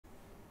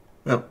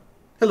Well,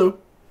 hello.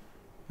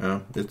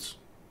 It's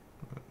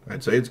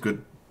I'd say it's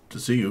good to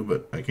see you,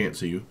 but I can't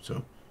see you,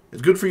 so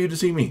it's good for you to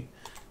see me.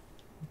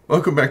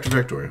 Welcome back to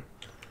Factorio.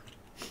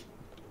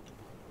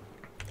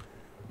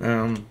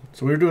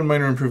 So we were doing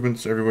minor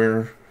improvements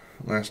everywhere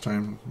last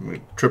time.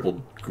 We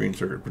tripled green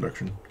circuit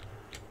production,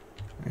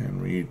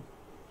 and we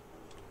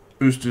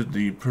boosted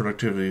the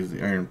productivity of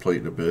the iron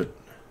plate a bit.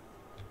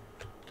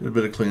 Did a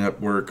bit of cleanup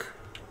work.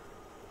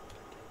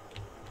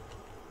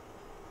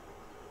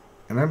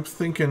 And I'm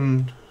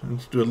thinking,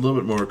 let's do a little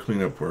bit more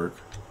cleanup work.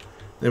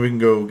 Then we can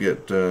go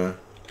get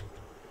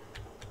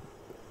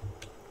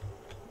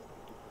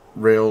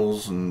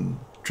rails and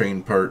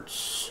train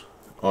parts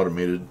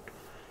automated.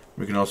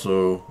 We can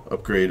also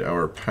upgrade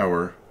our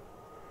power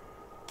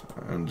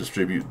and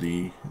distribute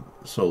the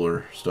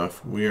solar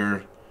stuff. We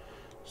are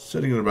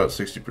sitting at about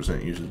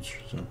 60% usage,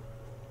 so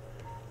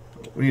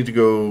we need to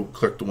go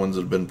collect the ones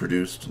that have been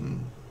produced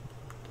and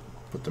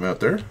put them out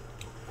there.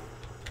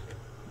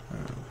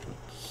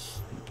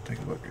 Let's take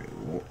a look.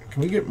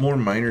 Can we get more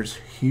miners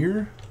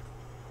here?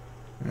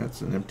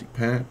 That's an empty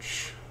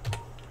patch.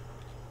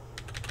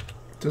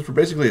 Since we're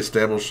basically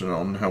establishing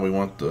on how we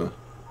want the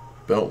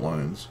belt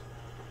lines,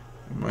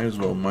 we might as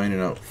well mine it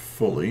out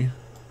fully.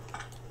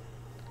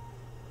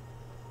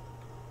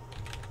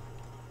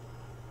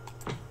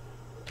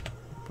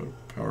 Put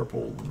a power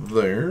pole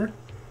there.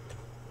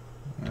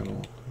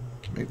 That'll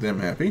make them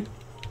happy.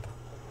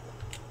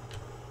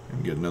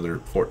 And get another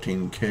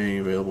 14K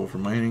available for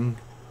mining.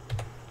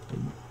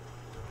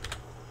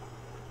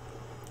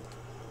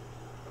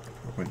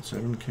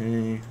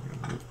 4.7K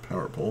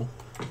power pole.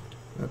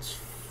 That's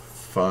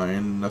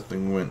fine.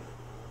 Nothing went.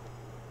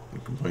 We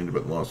complained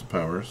about the loss of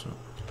power, so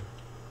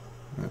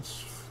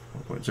that's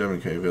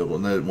 4.7K available,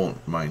 and that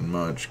won't mine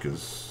much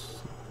because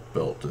the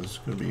belt is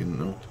going to be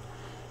going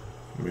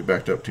to be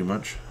backed up too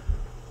much.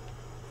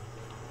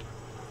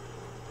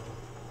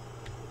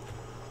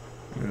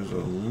 There's a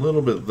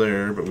little bit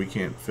there, but we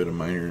can't fit a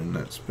miner in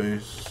that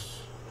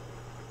space.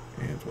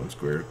 And it's one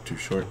square too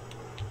short.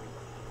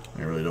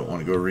 I really don't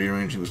want to go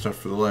rearranging the stuff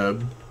for the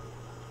lab.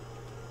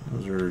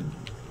 Those are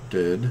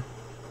dead.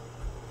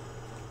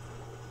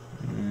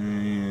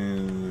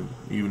 And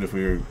even if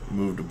we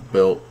moved a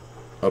belt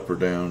up or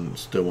down,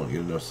 still won't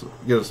get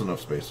us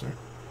enough space there.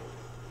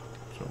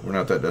 So we're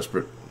not that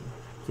desperate.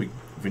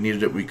 If we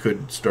needed it, we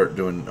could start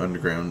doing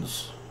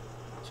undergrounds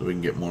so we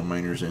can get more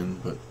miners in,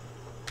 but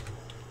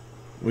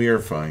we are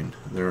fine.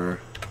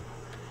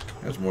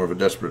 That's more of a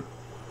desperate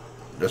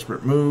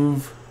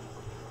move.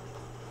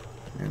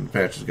 And the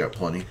patch has got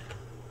plenty.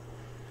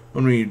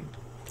 When we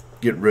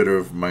get rid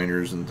of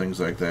miners and things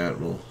like that,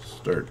 we'll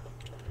start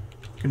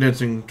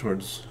condensing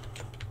towards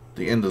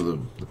the end of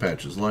the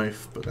patch's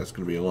life, but that's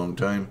going to be a long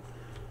time.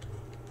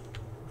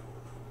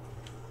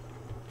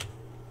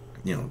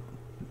 You know,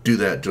 do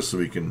that just so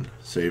we can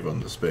save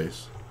on the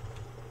space.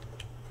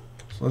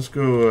 So let's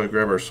go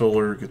grab our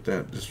solar, get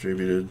that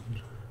distributed.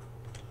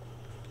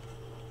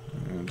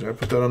 Did I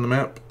put that on the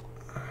map?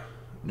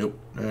 Nope,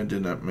 I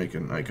did not make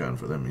an icon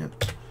for them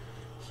yet.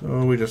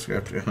 So we just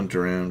have to hunt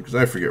around, because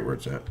I forget where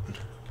it's at.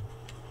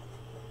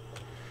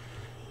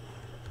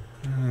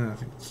 I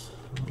think it's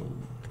a little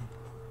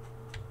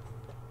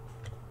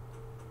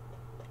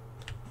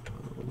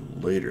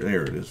later.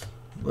 There it is.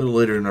 A little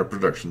later in our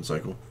production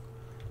cycle.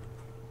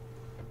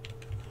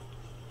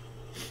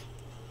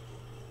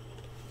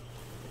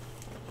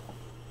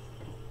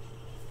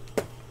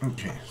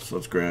 Okay, so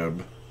let's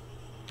grab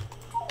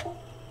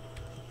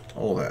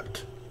all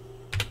that.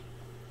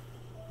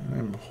 And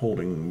I'm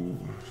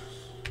holding...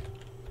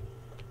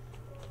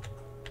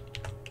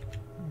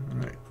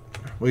 Alright,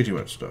 way too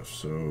much stuff,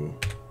 so...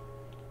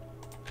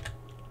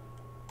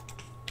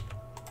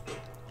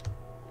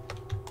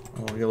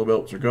 All yellow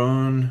belts are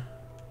gone.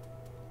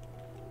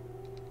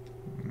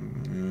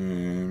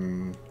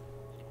 And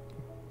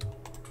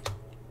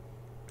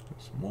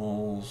some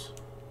walls.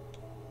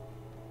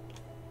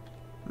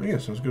 I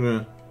guess I was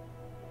gonna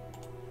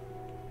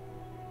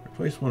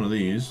replace one of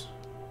these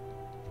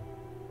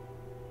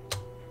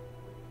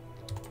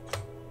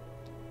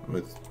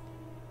with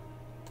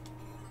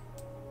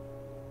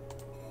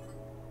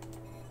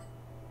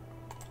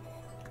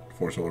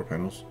four solar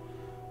panels.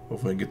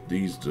 Hopefully I get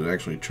these to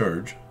actually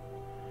charge.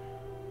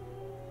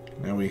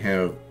 Now we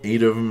have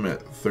 8 of them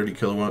at 30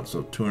 kilowatts,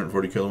 so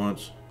 240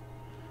 kilowatts.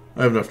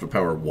 I have enough to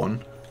power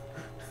one.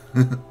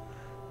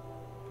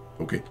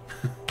 Okay.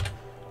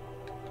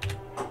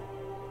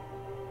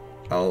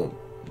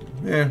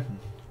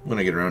 When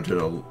I get around to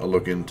it, I'll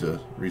look into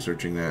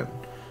researching that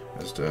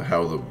as to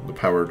how the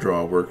power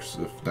draw works,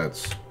 if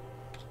that's,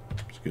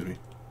 excuse me,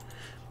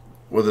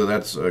 whether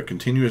that's a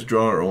continuous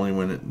draw or only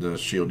when the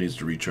shield needs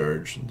to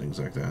recharge and things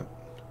like that,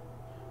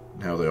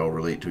 and how they all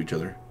relate to each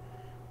other.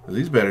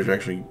 These batteries are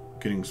actually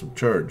getting some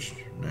charge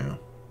now.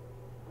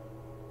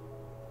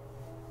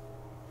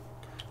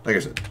 Like I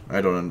said,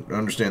 I don't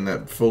understand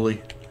that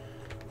fully.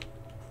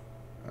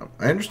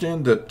 I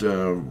understand that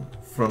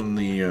from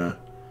the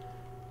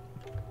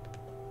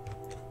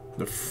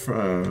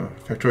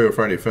Factorio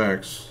Friday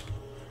Facts,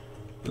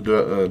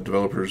 The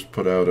developers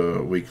put out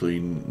a weekly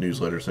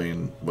newsletter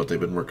saying what they've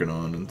been working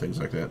on and things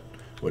like that,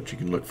 what you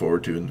can look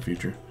forward to in the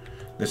future.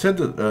 They said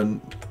that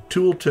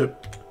tooltip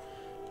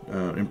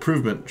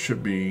improvement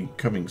should be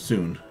coming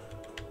soon,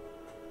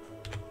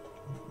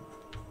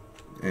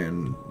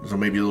 and so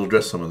maybe it'll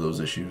address some of those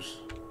issues.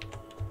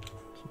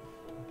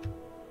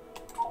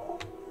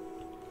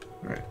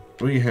 Alright,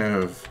 we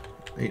have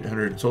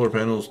 800 solar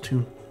panels,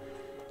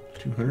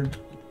 200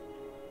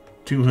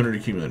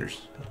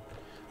 accumulators.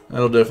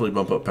 That'll definitely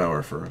bump up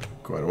power for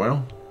quite a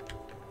while.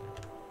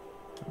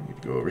 I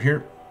need to go over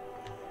here.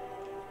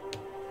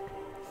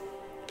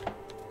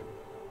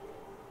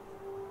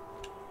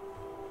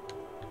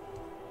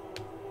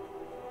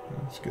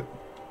 Let's get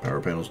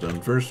power panels done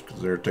first, because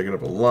they're taking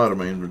up a lot of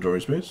my inventory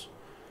space.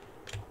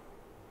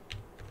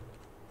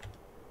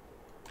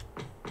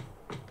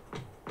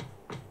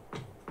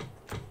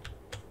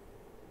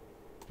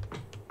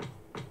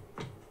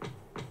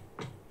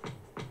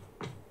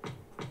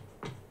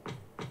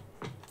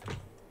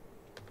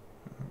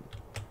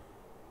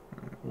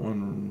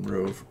 One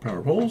row for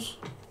power poles.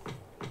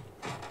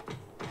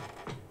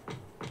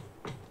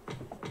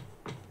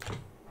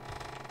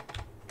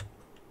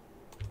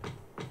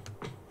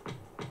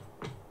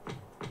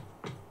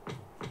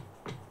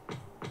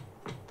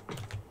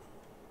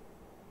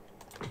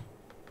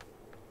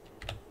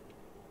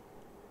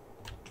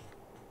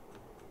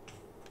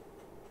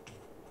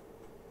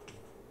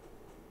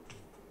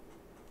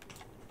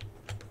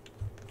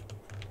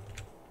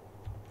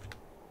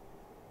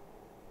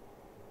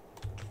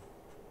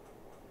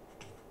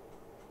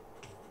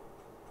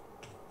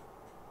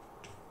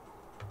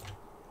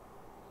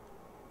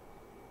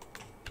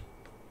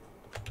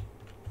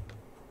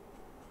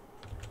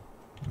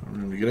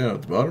 Room to get out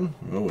at the bottom.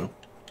 Oh well.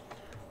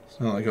 It's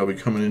not like I'll be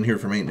coming in here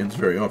for maintenance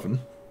very often.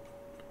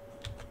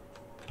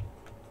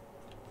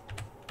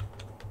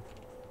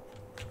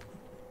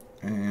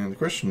 And the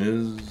question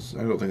is,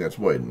 I don't think that's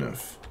wide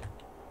enough.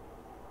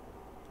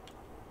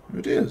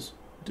 It is.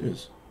 It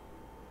is.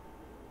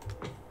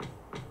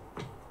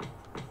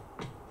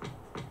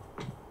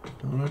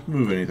 Don't have to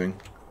move anything.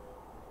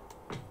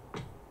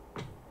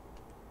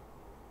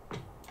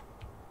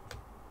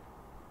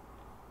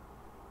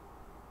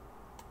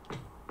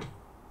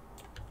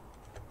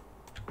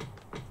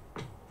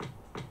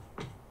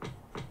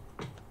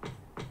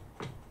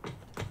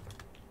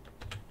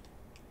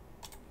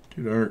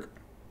 Too dark.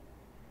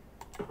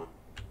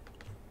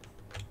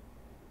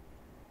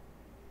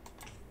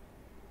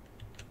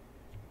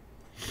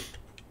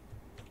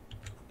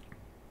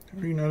 How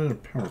are you not in a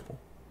power pole?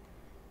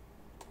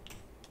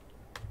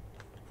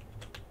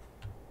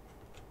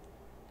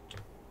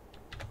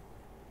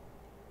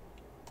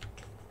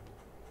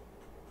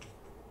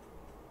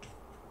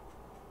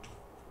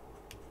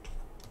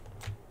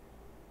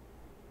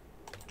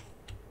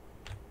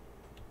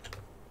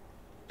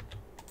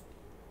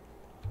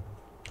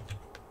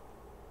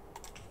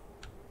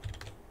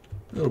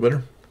 A little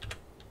better.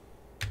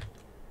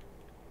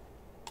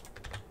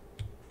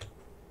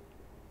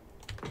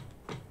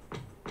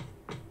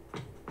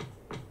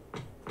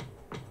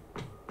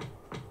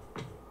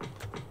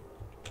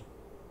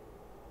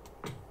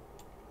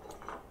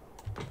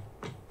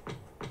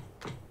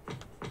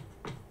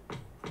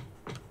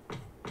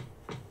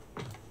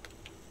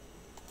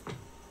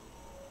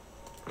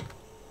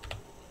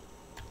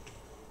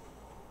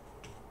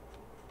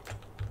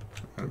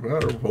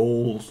 Power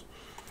poles.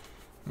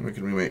 How many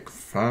can we make?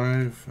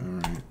 5?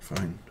 Alright,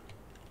 fine.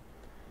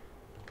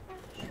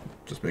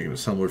 Just make an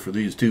assembler for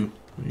these two.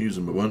 Use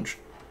them a bunch.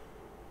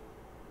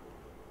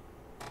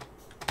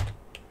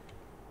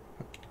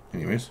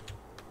 Anyways.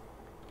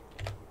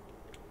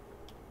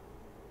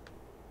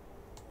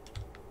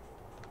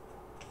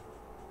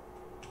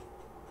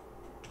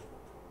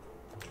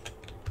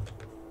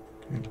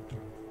 Okay.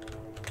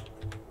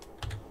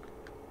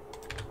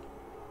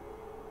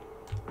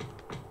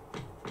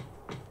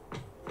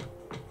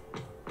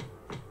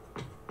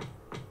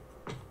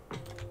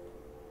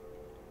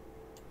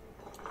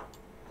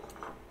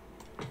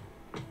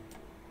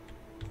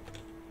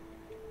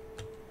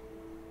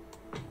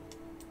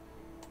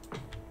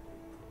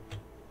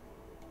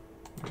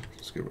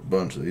 Let's give a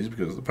bunch of these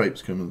because the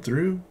pipe's coming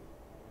through.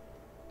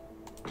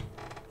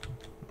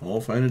 All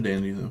fine and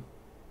dandy though.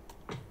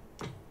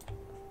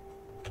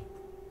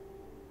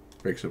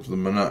 Breaks up the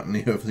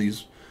monotony of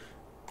these.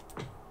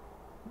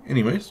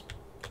 Anyways.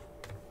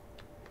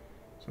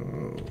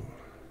 So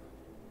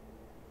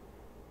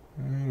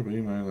that'll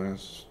be my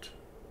last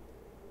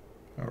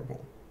power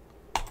pole.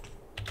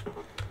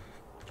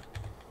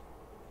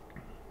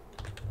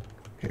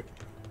 Okay.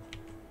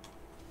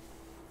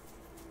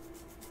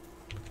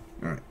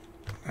 Alright.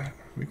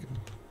 We can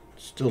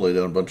still lay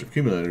down a bunch of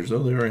accumulators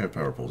though. They already have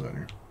power poles out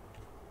here.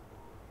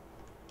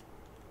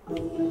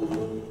 There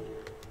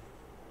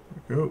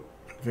we go.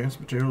 Advanced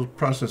Materials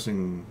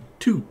Processing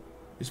 2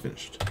 is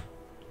finished.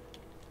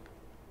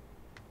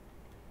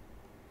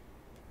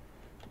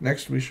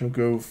 Next we shall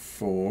go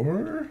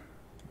for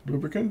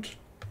lubricant.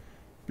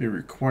 Be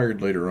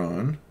required later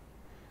on.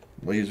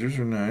 Lasers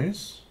are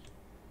nice.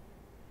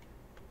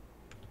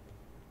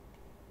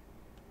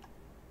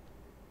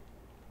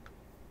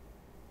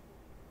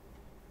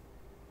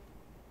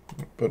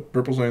 but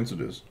purple science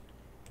it is.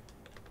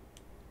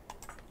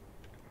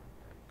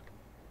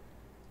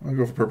 I'll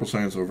go for purple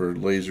science over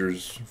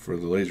lasers for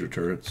the laser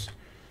turrets,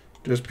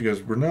 just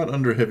because we're not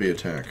under heavy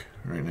attack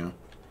right now.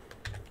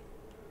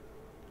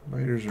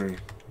 Biters are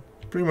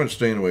pretty much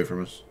staying away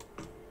from us.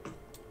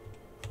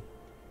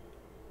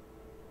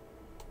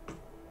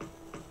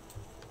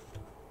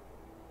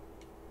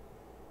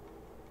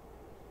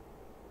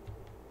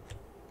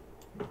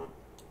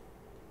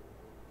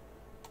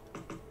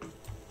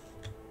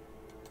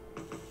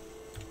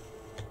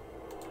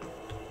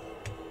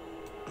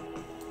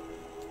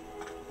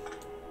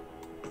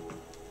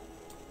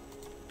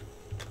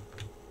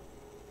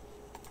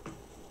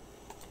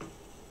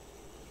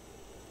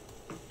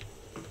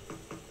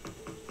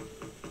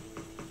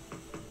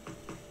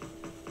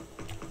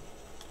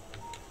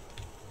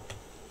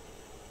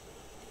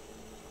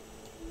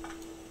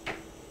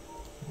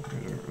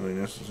 Really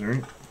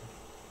necessary.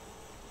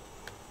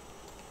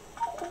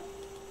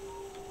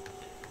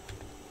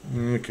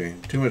 Okay,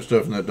 too much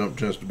stuff in that dump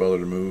chest to bother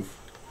to move.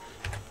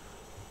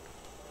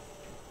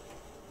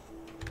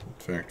 In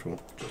fact, we'll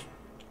just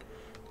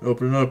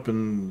open it up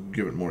and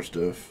give it more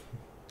stuff.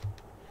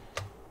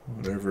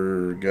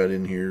 Whatever got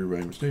in here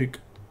by mistake.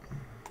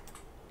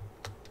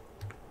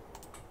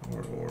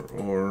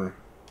 Or.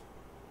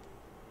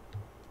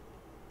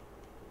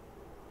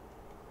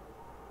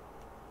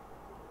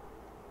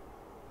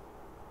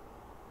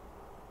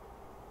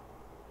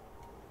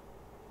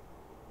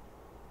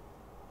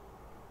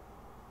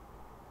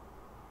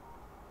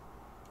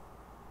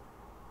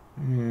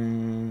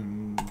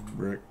 And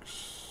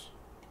bricks.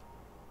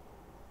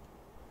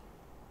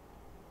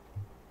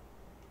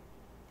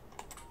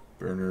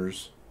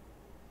 Burners.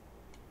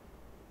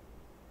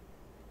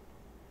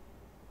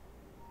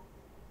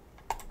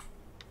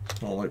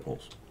 Small light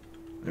bulbs.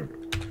 There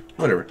we go.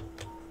 Whatever.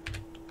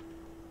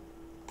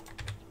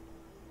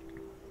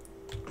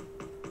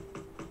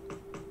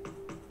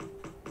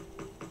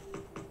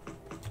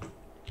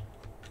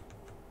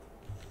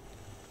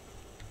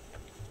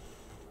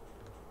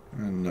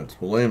 And nuts.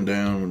 We'll lay them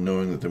down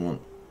knowing that they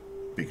won't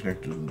be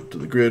connected to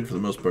the grid for the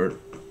most part.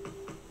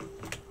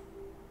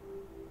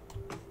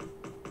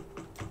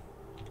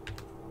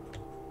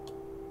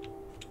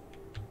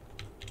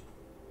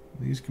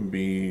 These can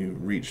be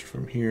reached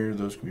from here,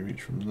 those can be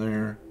reached from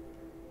there.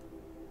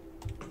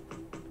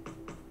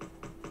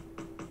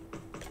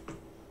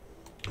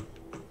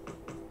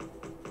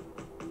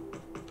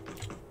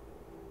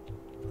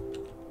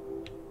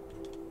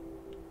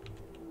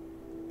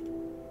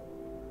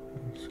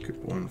 Skip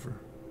one for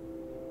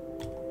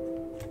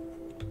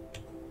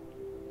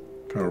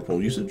power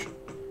pole usage.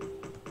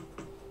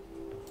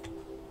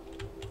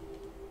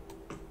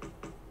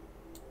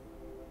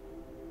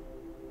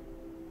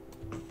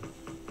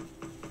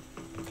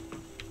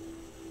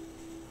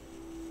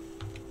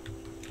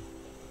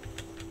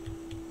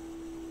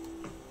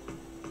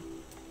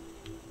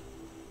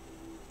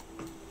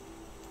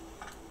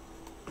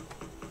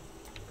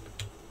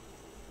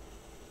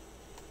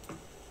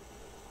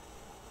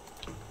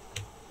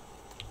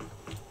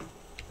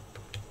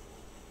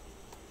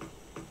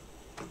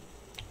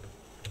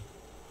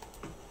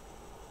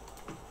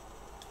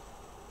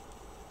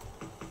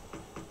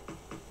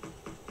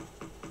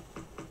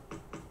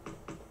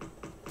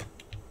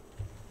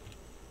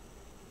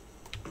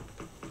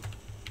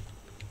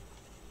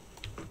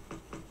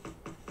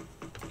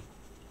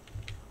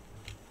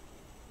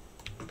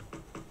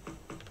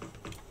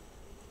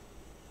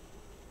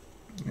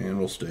 And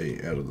we'll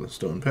stay out of the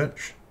stone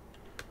patch.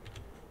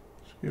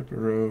 Skip a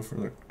row for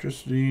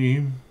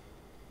electricity.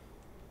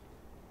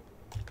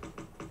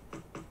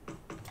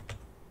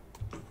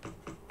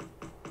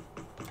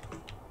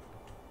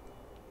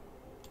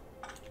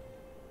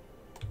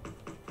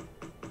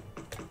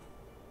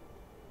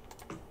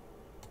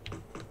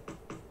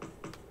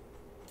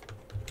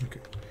 Okay,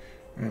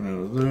 and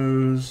out of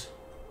those.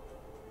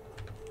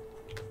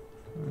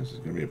 This is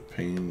going to be a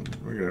pain.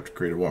 We're going to have to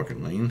create a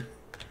walking lane.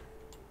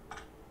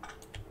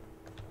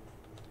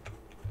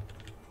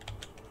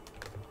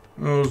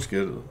 Oh, let's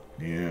get it.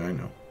 Yeah, I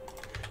know.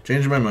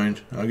 Changing my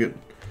mind. I'll get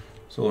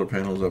solar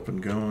panels up and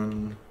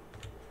going.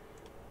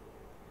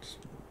 Just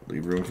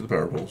leave room for the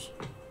power poles.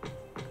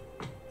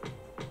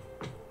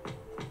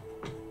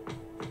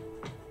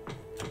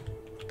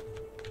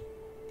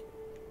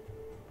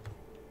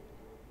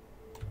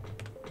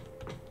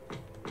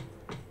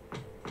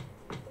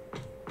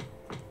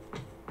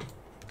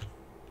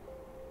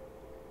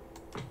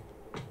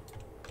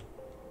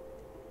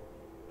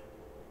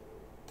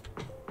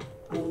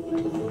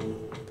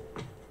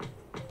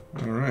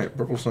 Alright,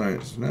 purple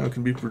science now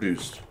can be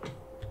produced.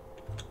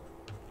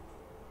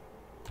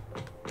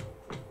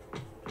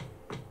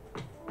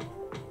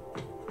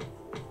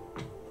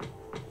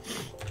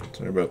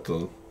 Sorry about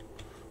the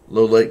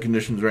low light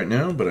conditions right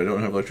now, but I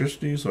don't have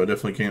electricity, so I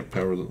definitely can't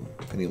power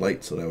any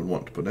lights that I would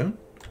want to put down.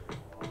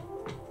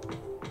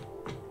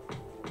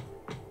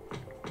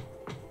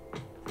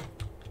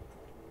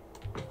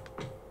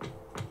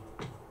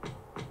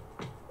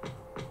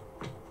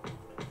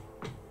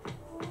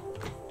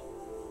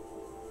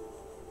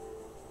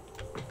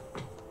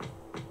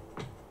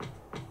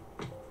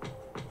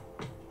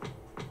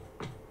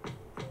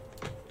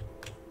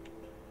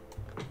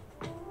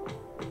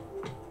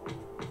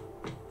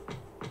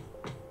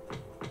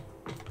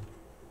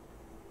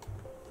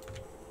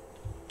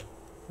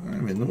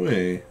 the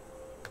way.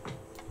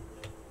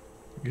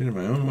 Get in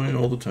my own way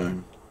all the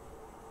time.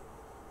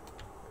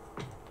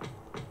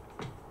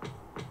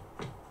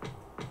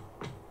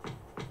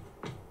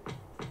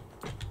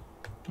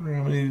 I wonder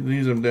how many of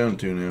these I'm down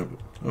to now, but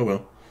oh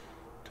well.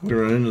 Till we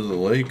run into the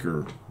lake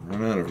or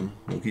run out of them,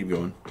 we'll keep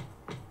going.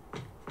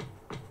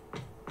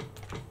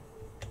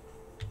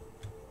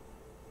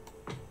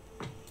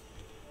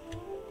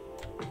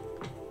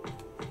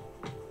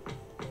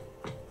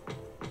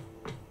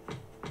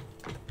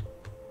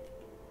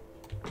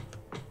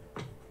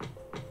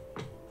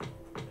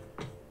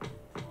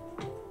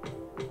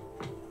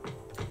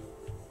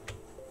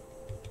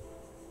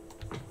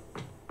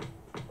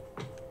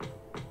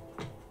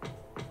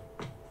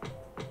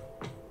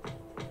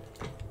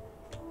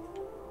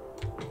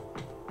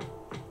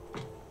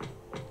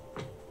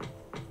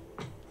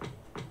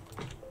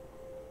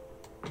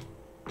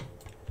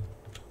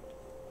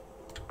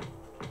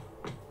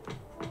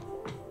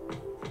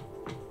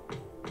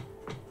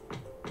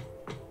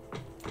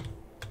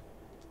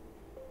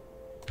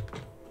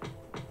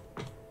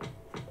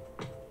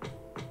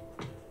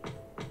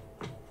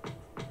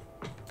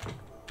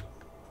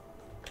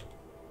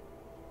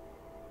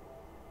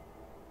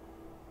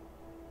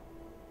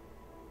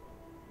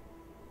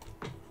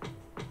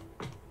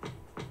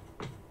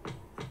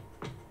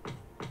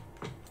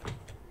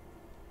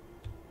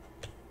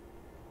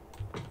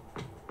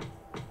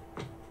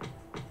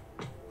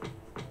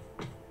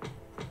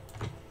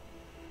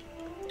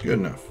 Good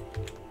enough.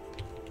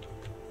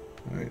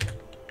 Alright.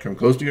 Come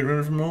close to get rid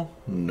of them all?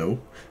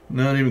 No.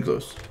 Not even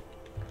close.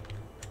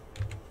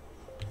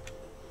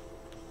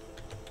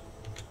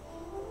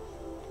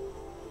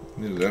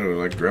 Either that or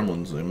like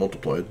gremlins, they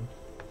multiplied.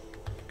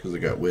 Because they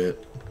got wet.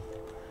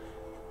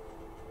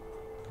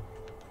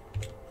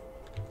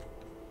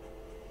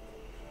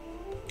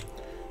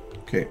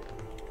 Okay.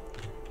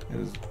 It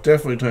is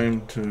definitely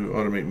time to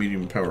automate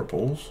medium power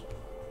poles.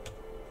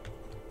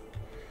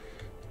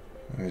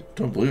 I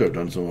don't believe I've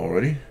done so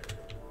already.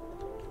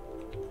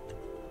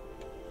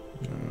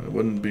 It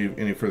wouldn't be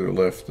any further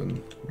left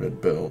than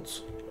red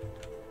belts.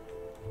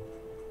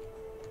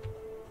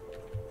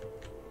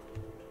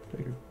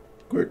 Take a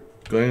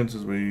quick glance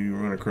as we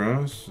run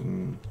across,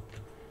 and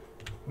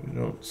if we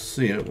don't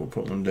see it, we'll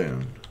put one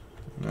down.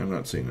 And I'm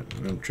not seeing it.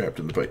 I'm trapped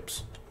in the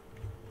pipes.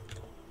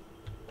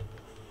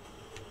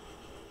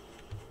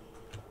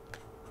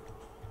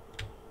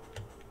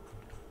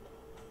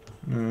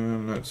 No,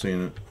 I'm not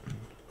seeing it.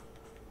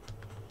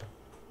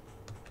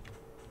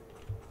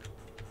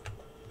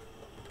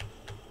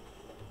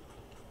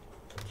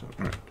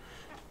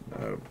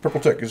 Purple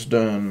tech is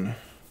done.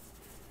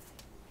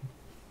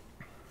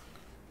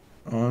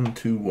 On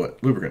to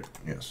what? Lubricant,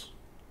 yes.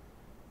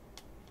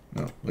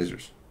 No,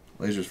 lasers.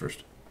 Lasers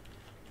first.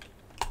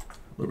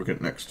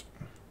 Lubricant next.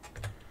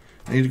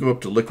 I need to go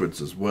up to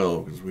liquids as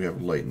well because we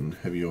have light and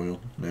heavy oil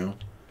now.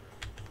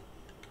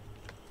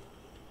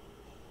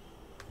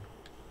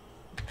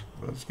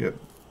 Let's get...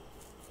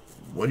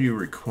 What do you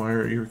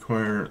require? You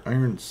require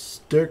iron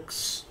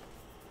sticks.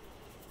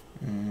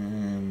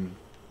 And...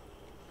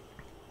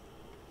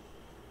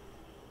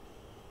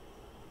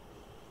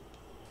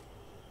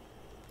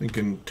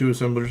 thinking 2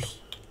 assemblers,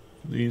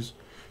 these,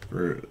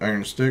 for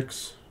iron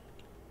sticks.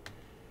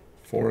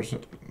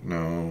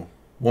 1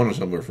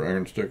 assembler for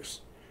iron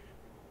sticks.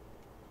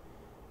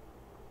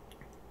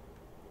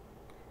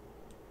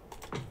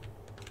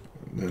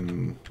 And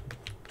then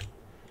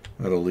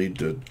that'll lead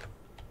to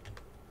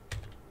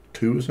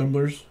 2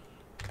 assemblers.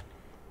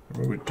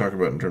 What do we talk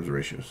about in terms of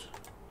ratios?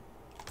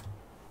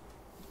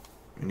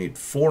 We need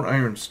 4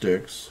 iron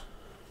sticks.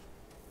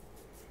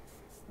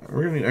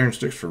 We're gonna need iron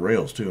sticks for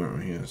rails too, aren't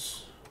we?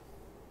 Yes.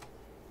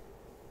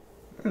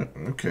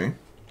 Okay.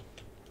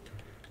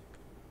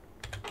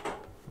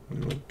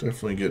 We'll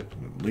definitely get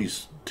at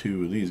least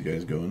 2 of these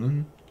guys going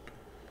then.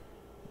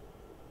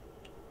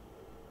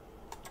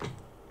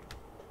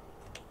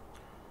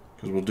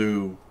 Because we'll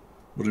do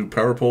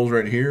power poles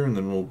right here, and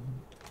then we'll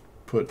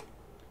put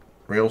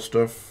rail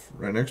stuff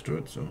right next to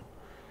it. So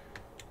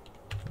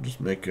we'll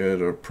just make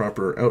it a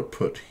proper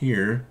output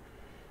here,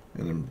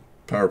 and then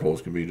power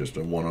poles can be just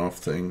a one-off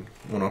thing,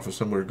 one-off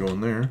assembler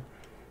going there.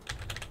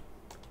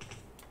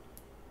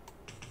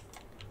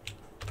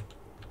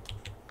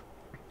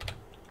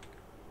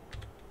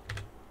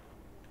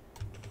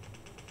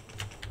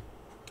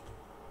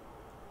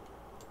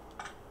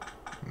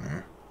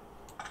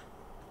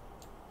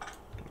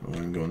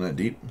 Going that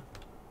deep.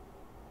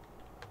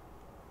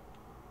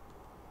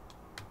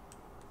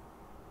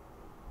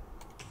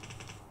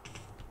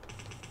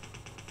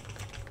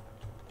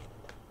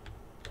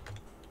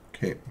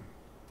 Okay.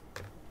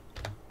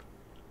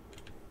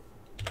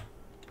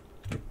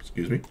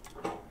 Excuse me.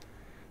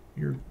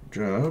 Your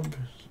job,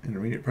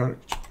 intermediate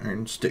product,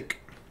 iron stick.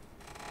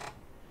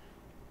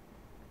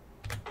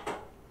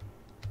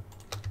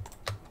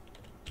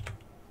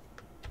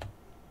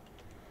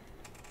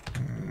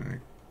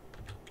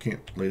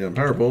 Can't lay down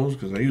power poles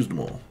because I used them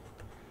all.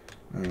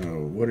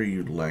 What are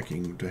you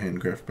lacking to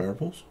handcraft power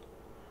poles?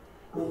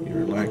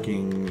 You're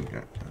lacking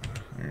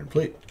iron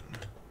plate.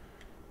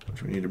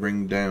 which we need to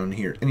bring down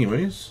here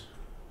anyways,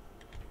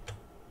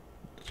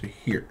 to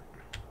here.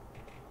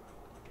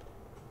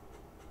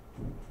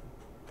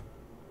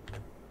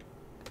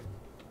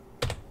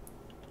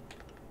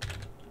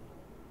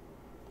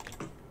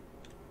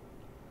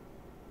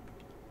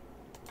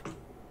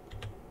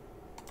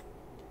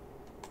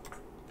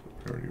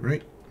 Priority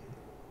right.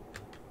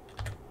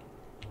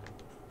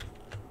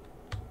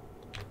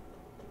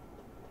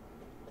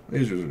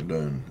 Lasers are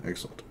done.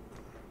 Excellent.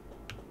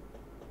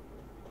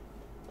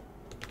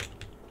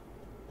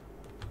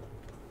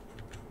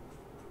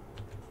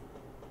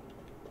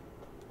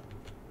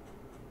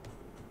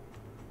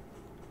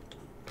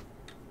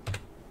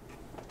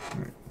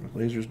 Alright, with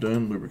lasers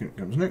done, lubricant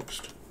comes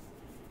next.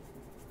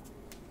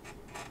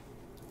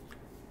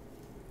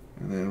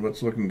 And then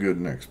what's looking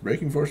good next?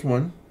 Braking force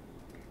 1.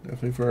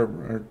 Definitely for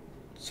our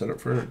setup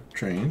for our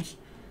trains.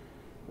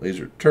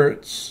 Laser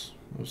turrets.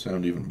 Those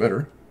sound even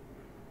better.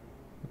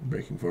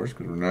 Braking force,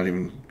 because we're not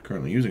even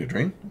currently using a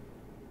train.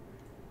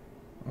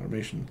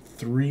 Automation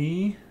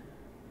 3.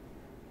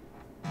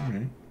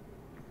 Alright.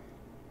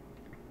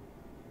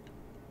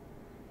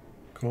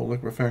 Coal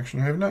liquefaction.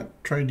 I have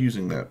not tried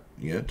using that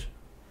yet.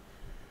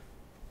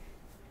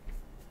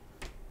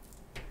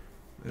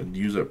 And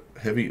use up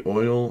heavy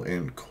oil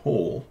and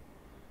coal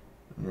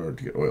in order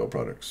to get oil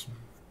products.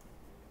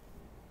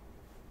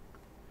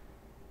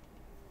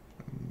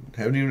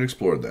 Haven't even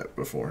explored that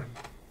before.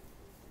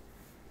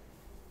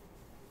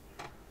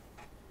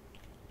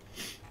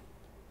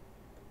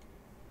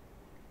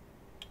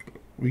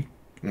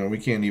 We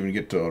can't even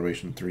get to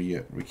automation 3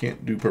 yet. We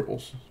can't do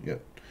purples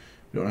yet.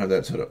 We don't have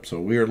that set up. So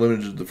we are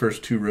limited to the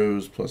first 2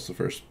 rows plus the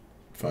first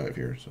 5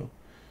 here. So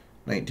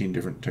 19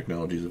 different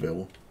technologies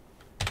available.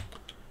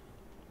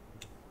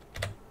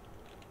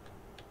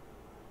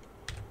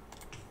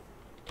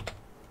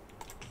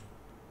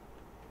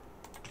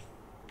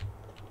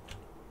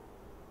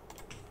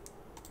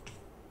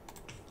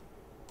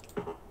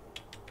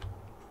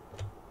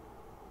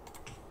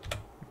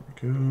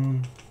 There we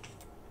go.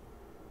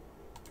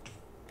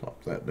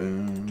 Plop that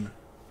down.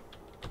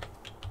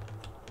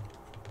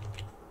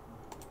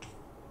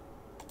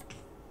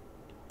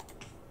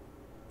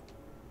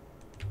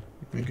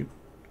 Make it.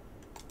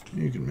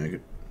 You can make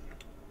it.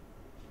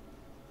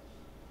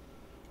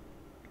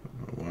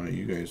 I don't know why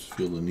you guys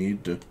feel the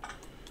need to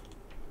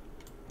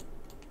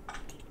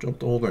jump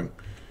the whole thing.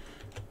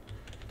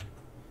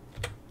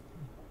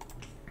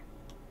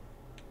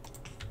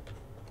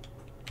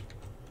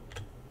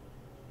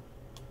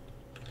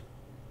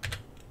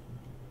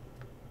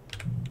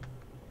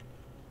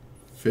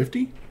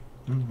 $50?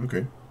 Oh,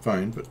 okay,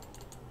 fine, but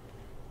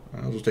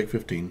I'll just take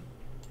 15.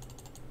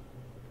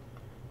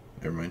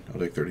 Never mind, I'll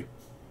take 30.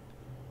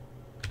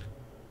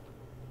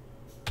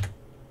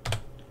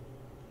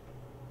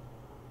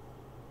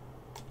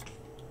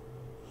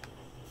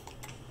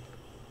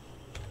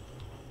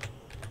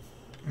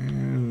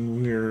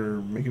 And we're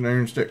making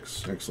iron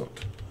sticks.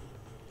 Excellent.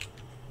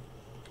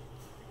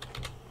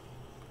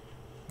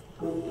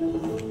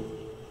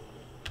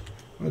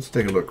 Let's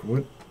take a look.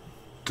 What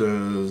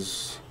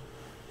does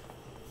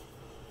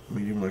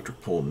medium electric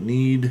pole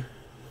need?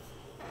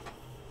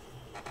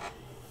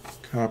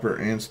 Copper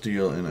and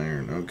steel and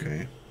iron.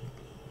 Okay.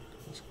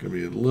 It's going to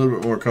be a little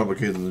bit more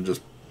complicated than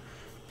just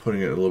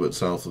putting it a little bit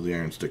south of the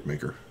iron stick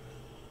maker.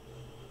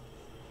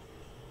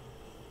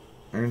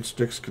 Iron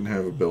sticks can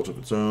have a belt of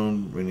its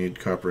own. We need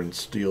copper and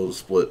steel to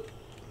split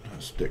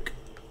a stick.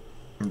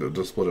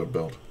 To split a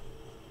belt.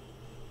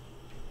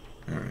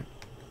 Alright.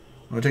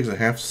 Well, it takes a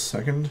half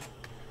second.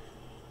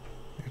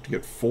 You have to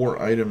get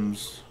 4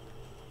 items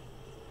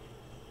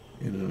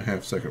in a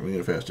half second. We need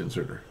a fast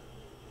inserter.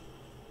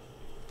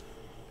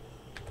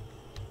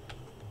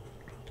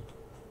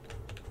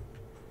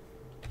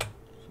 So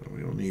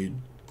we'll need...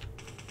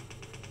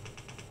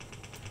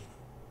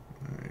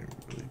 I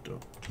really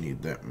don't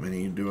need that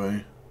many, do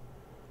I?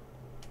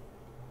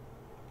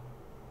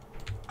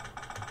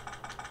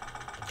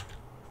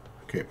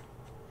 Okay.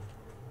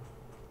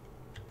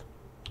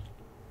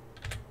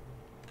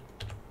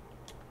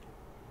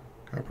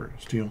 Copper and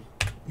steel,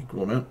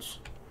 equal amounts.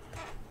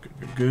 Good,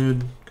 good,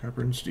 good.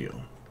 Copper and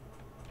steel.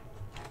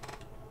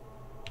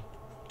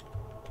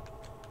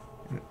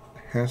 And it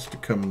has to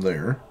come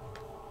there.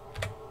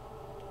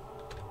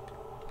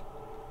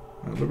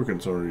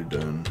 Lubricant's already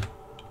done.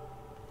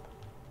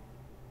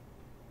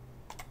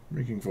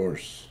 Braking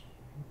force.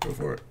 Go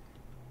for it.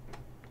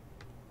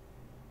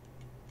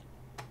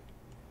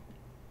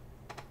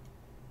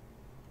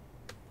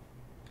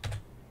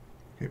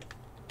 Okay.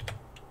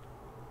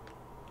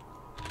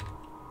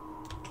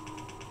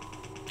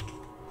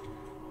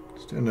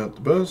 Stand out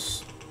the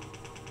bus.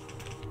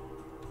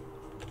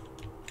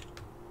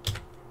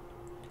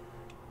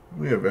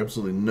 We have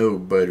absolutely no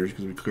biters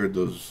because we cleared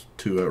those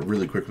 2 out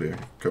really quickly a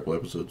couple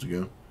episodes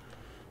ago.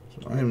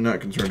 So I am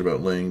not concerned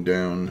about laying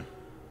down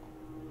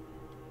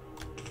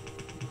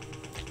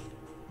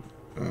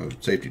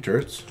safety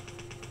turrets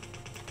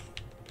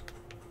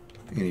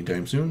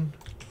anytime soon.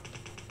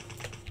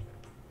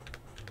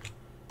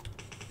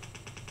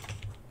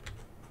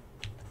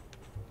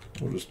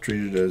 We'll just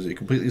treat it as a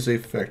completely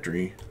safe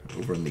factory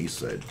over on the east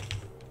side.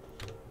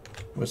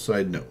 West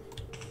side, no.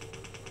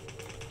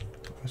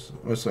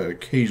 West side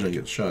occasionally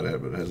gets shot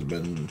at, but hasn't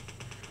been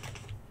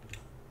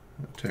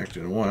attacked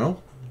in a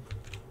while.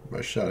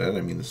 By shot at,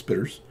 I mean the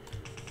spitters.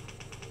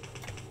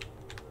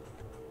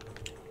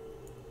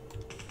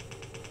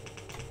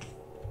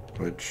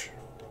 Which,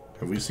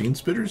 have we seen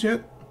spitters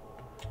yet?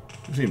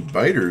 We've seen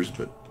biters,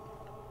 but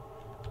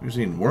we've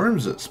seen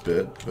worms that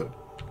spit, but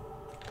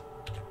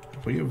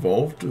have we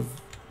evolved of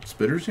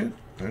spitters yet?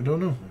 I don't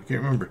know. I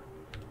can't remember.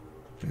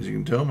 As you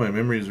can tell, my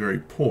memory is very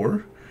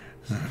poor.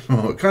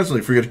 I'm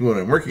constantly forgetting what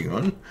I'm working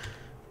on.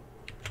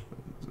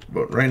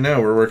 But right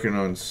now we're working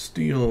on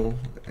steel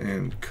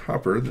and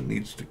copper that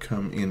needs to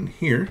come in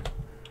here.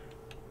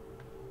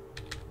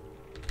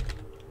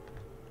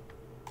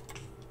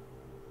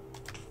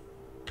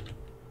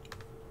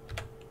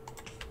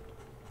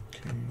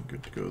 Okay,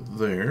 good to go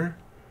there.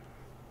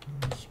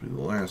 This will be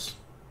the last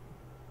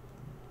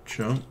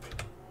jump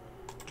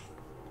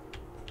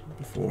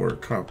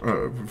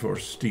before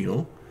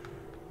steel.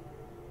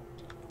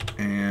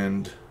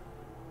 And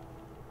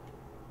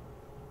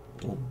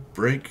we'll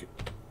break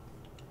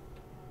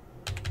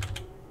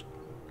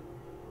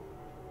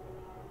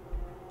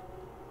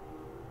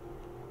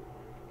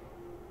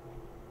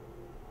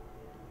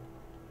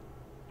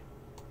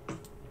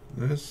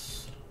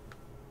this.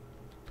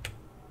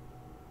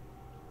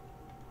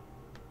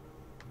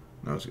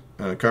 Now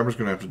copper's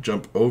going to have to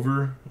jump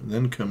over and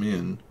then come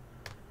in.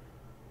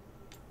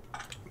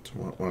 So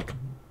we'll have to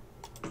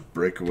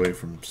break away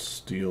from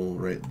steel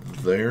right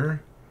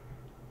there.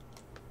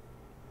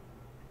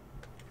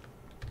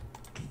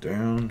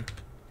 Down,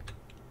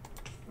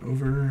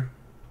 over,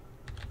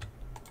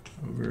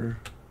 and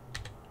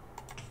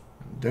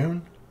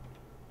down.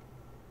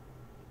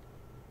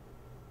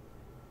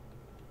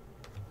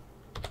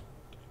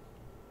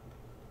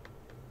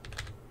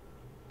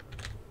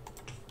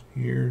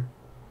 Here,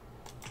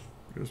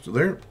 goes to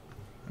there.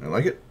 I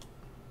like it.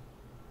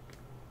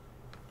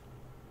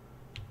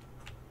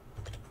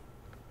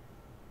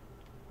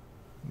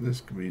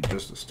 This can be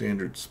just a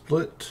standard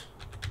split.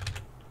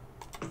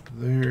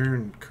 There,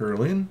 and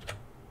curl in.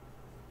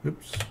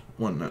 Oops,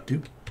 one, not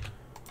two.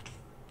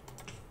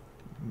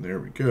 There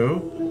we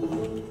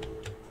go.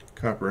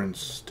 Copper and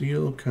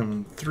steel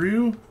coming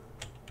through.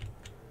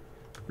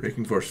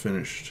 Braking force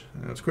finished.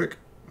 That's quick.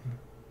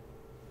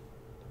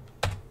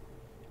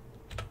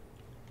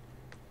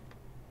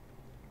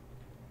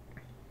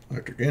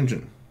 Electric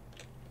engine.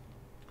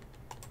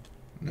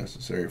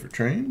 Necessary for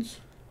trains.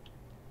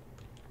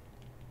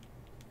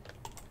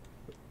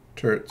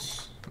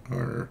 Turrets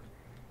are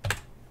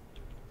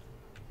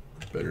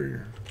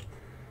better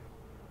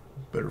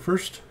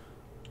first.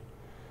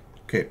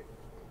 Okay.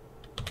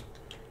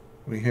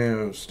 We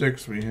have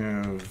sticks, we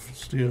have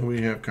steel,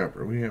 we have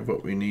copper. We have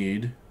what we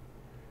need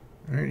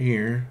right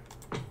here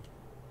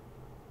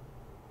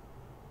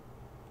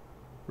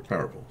for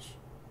power poles.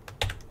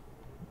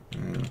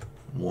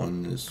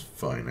 One is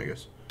fine, I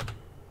guess.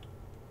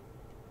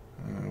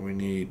 I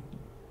need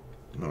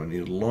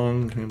a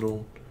long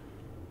handle.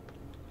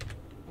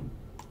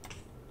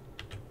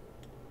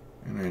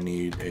 And I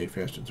need a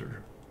fast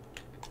inserter.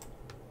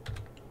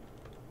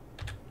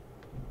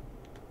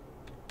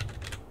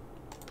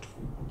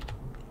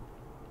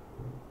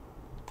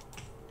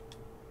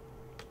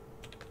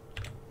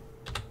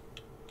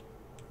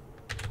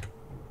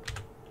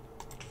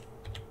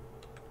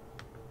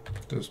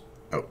 Just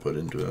output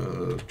into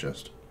a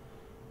chest.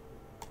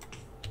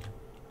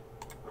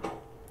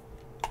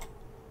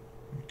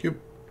 Thank you.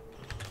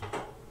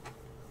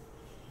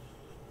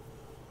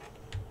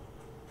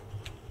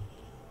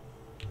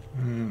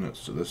 And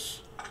that's to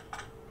this.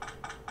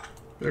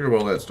 Better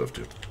grab all that stuff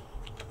too.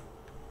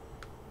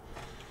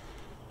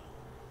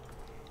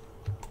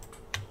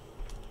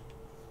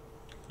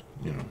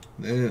 You know,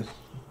 it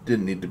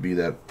didn't need to be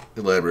that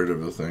elaborate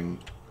of a thing.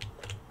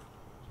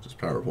 Just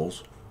power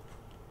poles.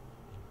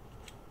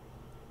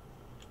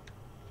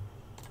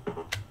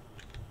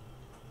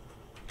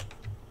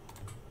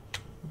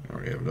 I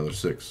already have another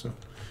 6, so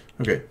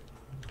okay.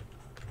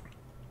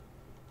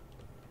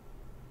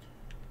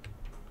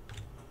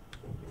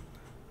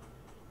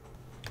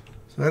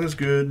 So that is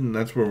good, and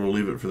that's where we'll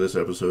leave it for this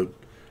episode.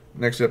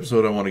 Next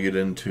episode, I want to get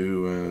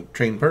into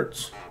train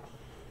parts,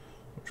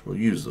 which will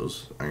use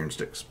those iron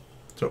sticks.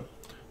 So,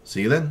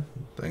 see you then.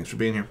 Thanks for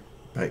being here.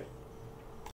 Bye.